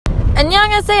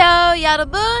Annyeonghaseyo,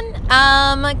 Yarobun.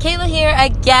 Kayla here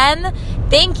again.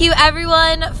 Thank you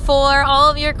everyone for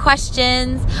all of your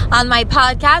questions on my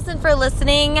podcast and for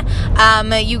listening.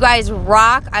 You guys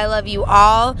rock. I love you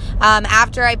all.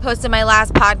 After I posted my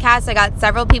last podcast, I got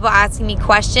several people asking me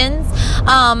questions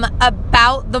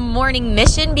about the morning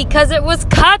mission because it was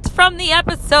cut from the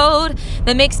episode.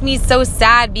 That makes me so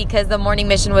sad because the morning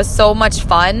mission was so much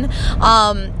fun.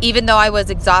 Even though I was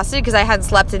exhausted because I hadn't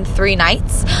slept in 3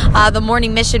 nights. The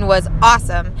morning mission was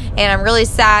awesome. And I'm really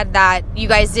sad that you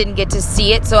guys didn't get to see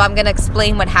it. So I'm going to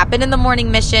explain what happened in the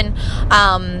morning mission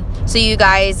so you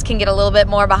guys can get a little bit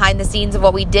more behind the scenes of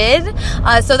what we did.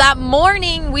 So that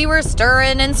morning we were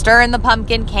stirring the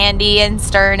pumpkin candy and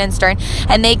stirring.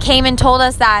 And they came and told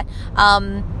us that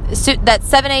that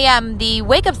 7 a.m. the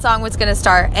wake up song was going to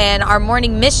start. And our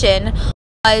morning mission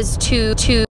was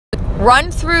to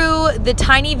run through the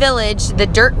tiny village, the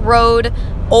dirt road,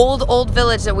 old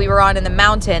village that we were on in the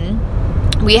mountain.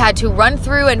 We had to run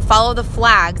through and follow the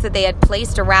flags that they had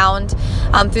placed around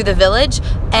through the village,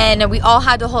 and we all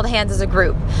had to hold hands as a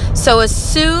group. So as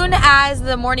soon as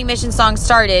the morning mission song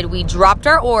started, we dropped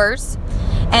our oars,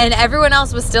 and everyone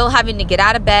else was still having to get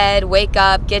out of bed, wake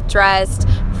up, get dressed,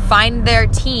 find their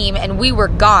team, and we were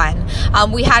gone.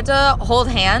 We had to hold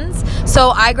hands,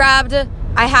 so I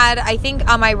think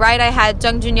on my right I had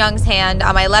Jung Jun-young's hand.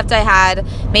 On my left I had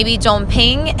maybe Jong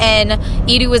Ping, and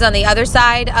Idu was on the other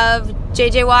side of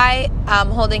JJY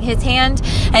holding his hand.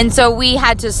 And so we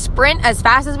had to sprint as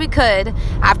fast as we could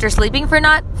after sleeping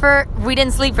we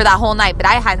didn't sleep for that whole night, but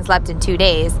I hadn't slept in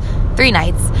 3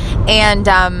 nights.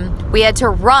 And we had to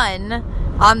run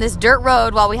on this dirt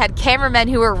road while we had cameramen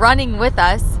who were running with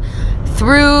us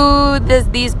through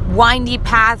these windy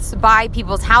paths by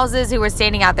people's houses who were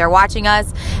standing out there watching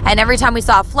us. And every time we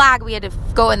saw a flag, we had to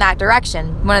go in that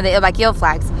direction, one of the Ilbakil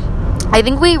flags. I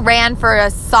think we ran for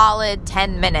a solid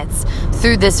 10 minutes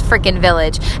through this freaking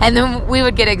village. And then we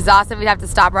would get exhausted. We'd have to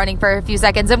stop running for a few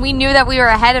seconds. And we knew that we were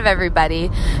ahead of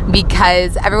everybody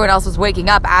because everyone else was waking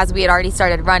up as we had already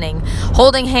started running.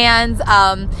 Holding hands.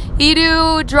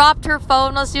 Idu dropped her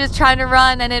phone while she was trying to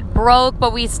run and it broke,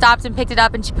 but we stopped and picked it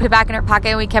up and she put it back in her pocket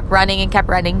and we kept running.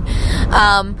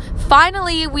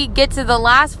 Finally, we get to the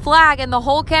last flag and the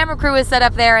whole camera crew is set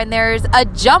up there and there's a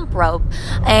jump rope.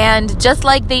 And just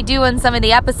like they do in some of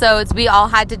the episodes, we all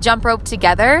had to jump rope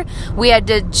together. We had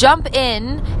to jump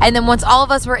in, and then once all of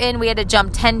us were in, we had to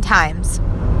jump 10 times.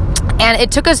 And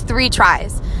it took us 3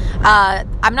 tries.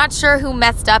 I'm not sure who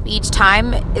messed up each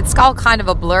time. It's all kind of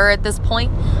a blur at this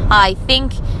point. I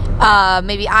think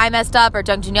maybe I messed up, or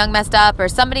Jung Jun-young messed up, or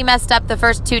somebody messed up the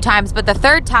first 2 times. But the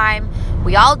 3rd time,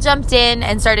 we all jumped in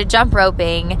and started jump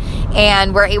roping,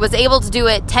 and was able to do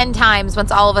it 10 times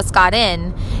once all of us got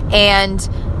in, and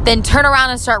then turn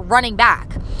around and start running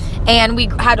back. And we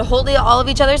had to hold all of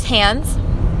each other's hands.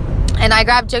 And I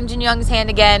grabbed Jung Jun-young's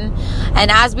hand again. And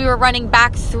as we were running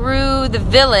back through the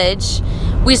village,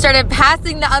 we started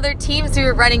passing the other teams who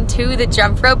were running to the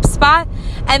jump rope spot.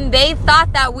 And they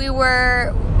thought that we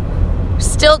were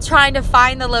still trying to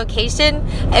find the location.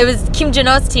 It was Kim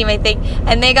Jun-ho's team, I think.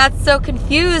 And they got so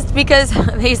confused because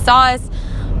they saw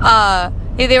us.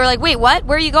 They were like, wait, what?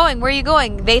 Where are you going?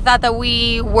 They thought that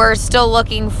we were still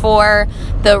looking for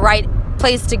the right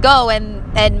place to go,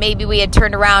 and maybe we had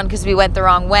turned around because we went the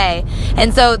wrong way.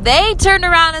 And so they turned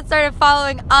around and started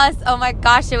following us. Oh my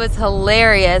gosh, it was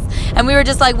hilarious. And we were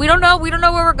just like, we don't know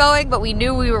where we're going, but we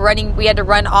knew we had to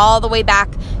run all the way back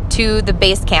to the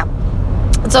base camp.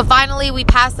 And so finally we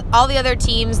passed all the other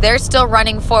teams. They're still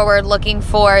running forward looking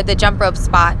for the jump rope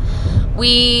spot.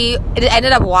 We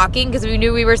ended up walking because we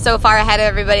knew we were so far ahead of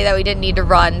everybody that we didn't need to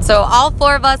run. So all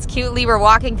 4 of us cutely were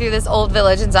walking through this old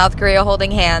village in South Korea holding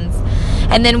hands.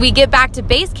 And then we get back to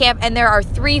base camp and there are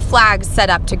 3 flags set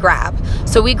up to grab.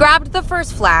 So we grabbed the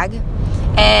first flag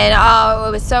and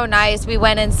it was so nice. We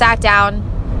went and sat down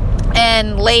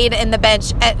and laid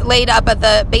up at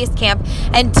the base camp.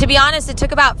 And to be honest, it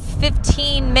took about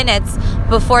 15 minutes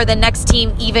before the next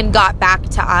team even got back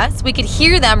to us. We could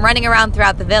hear them running around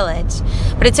throughout the village,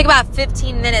 but it took about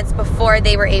 15 minutes before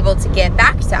they were able to get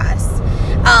back to us.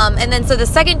 And then so the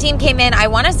second team came in. I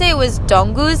want to say it was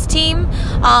Donggu's team.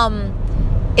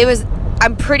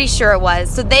 I'm pretty sure it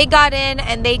was. So they got in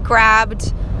and they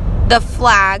grabbed the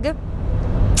flag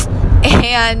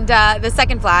and the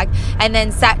second flag, and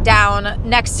then sat down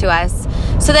next to us.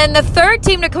 So then the third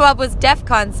team to come up was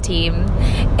Defcon's team,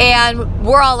 and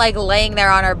we're all like laying there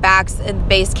on our backs in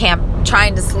base camp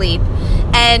trying to sleep.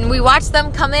 And we watched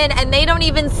them come in, and they don't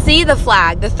even see the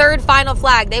flag, the third final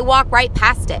flag. They walk right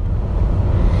past it.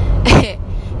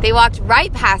 They walked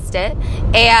right past it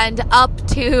and up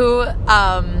to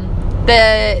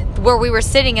where we were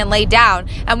sitting and laid down,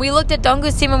 and we looked at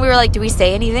Donggu's team and we were like, do we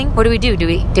say anything? What do we do? Do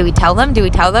we tell them?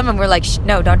 And we're like,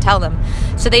 no, don't tell them.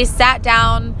 So they sat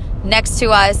down next to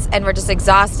us and we're just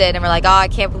exhausted, and we're like, oh, I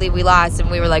can't believe we lost.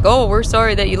 And we were like, oh, we're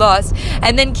sorry that you lost.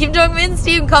 And then Kim Jong-min's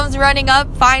team comes running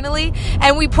up finally,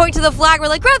 and we point to the flag. We're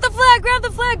like, grab the flag,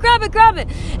 grab it.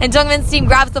 And Jong-min's team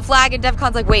grabs the flag, and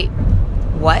DEFCON's like, wait,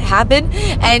 what happened?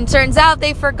 And turns out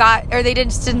they forgot, or they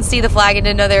didn't see the flag and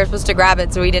didn't know they were supposed to grab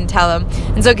it, so we didn't tell them.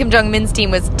 And so Kim Jong-min's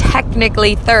team was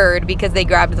technically third because they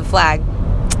grabbed the flag.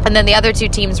 And then the other two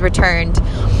teams returned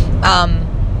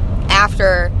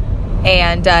after.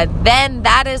 And then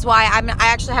that is why I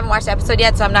actually haven't watched the episode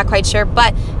yet, so I'm not quite sure.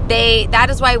 But that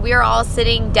is why we're all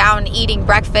sitting down eating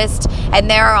breakfast, and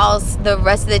the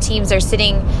rest of the teams are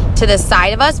sitting to the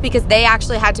side of us because they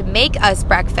actually had to make us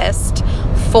breakfast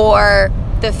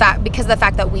because of the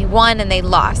fact that we won and they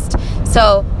lost.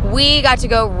 So we got to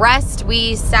go rest.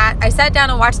 I sat down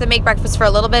and watched them make breakfast for a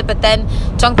little bit, but then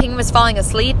Jongping was falling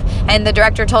asleep, and the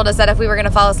director told us that if we were going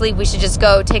to fall asleep, we should just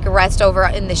go take a rest over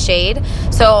in the shade.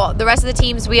 So the rest of the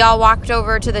teams, we all walked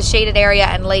over to the shaded area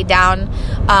and laid down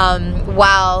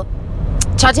while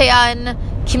Cha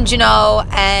Tae-yeon, Kim Jun-ho,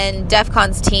 and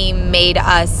DEFCON's team made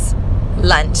us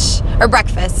lunch or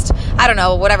breakfast. I don't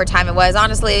know, whatever time it was.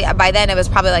 Honestly, by then it was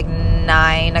probably like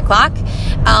 9 o'clock.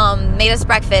 Made us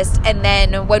breakfast, and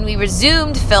then when we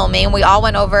resumed filming, we all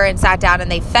went over and sat down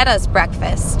and they fed us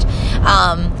breakfast.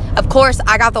 Of course,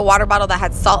 I got the water bottle that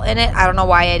had salt in it. I don't know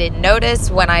why I didn't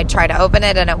notice when I tried to open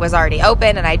it, and it was already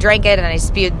open, and I drank it and I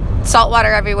spewed salt water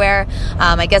everywhere.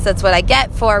 I guess that's what I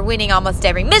get for winning almost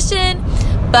every mission.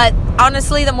 But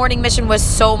honestly, the morning mission was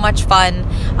so much fun.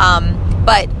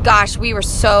 But gosh, we were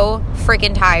so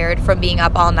freaking tired from being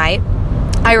up all night.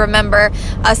 I remember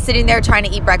us sitting there trying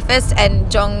to eat breakfast,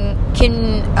 and Jung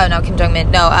Jun-young,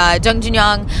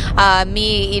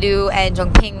 me, Idu, and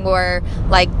Jongping were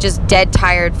like just dead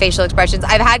tired facial expressions.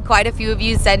 I've had quite a few of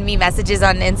you send me messages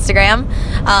on Instagram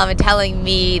telling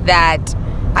me that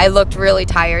I looked really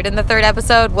tired in the third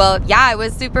episode. Well, yeah, I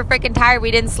was super freaking tired.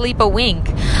 We didn't sleep a wink.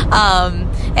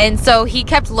 And so he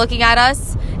kept looking at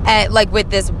us with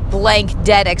this blank,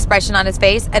 dead expression on his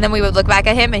face. And then we would look back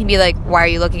at him and he'd be like, why are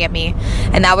you looking at me?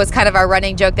 And that was kind of our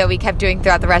running joke that we kept doing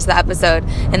throughout the rest of the episode.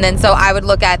 And then so I would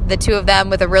look at the two of them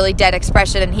with a really dead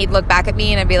expression, and he'd look back at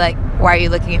me and I'd be like, why are you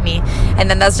looking at me? And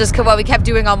then that's just what we kept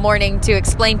doing all morning to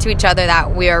explain to each other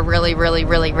that we are really, really,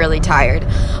 really, really tired.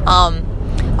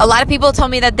 A lot of people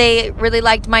told me that they really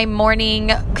liked my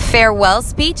morning farewell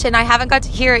speech, and I haven't got to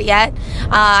hear it yet.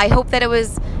 I hope that it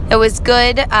was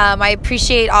good. I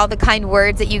appreciate all the kind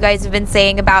words that you guys have been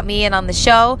saying about me and on the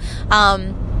show.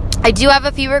 I do have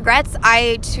a few regrets.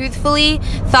 I truthfully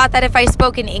thought that if I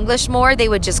spoke in English more, they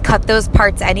would just cut those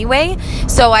parts anyway.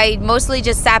 So I mostly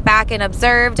just sat back and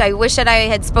observed. I wish that I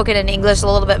had spoken in English a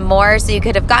little bit more so you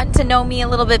could have gotten to know me a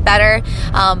little bit better.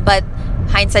 But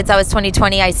hindsight's always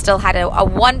 2020. I still had a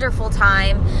wonderful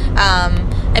time.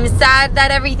 I'm sad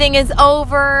that everything is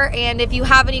over, and if you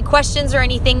have any questions or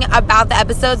anything about the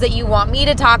episodes that you want me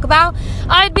to talk about,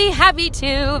 I'd be happy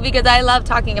to, because I love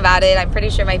talking about it. I'm pretty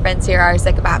sure my friends here are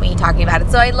sick about me talking about it,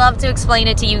 so I love to explain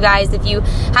it to you guys. If you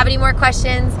have any more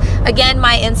questions, again,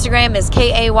 my Instagram is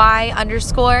KAY_PALMS.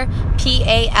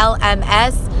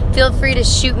 Feel free to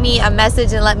shoot me a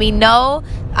message and let me know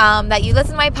that you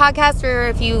listen to my podcast, or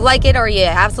if you like it or you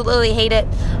absolutely hate it,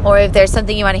 or if there's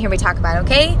something you want to hear me talk about,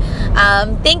 okay?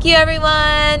 Thank you,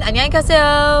 everyone. 안녕히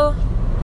가세요.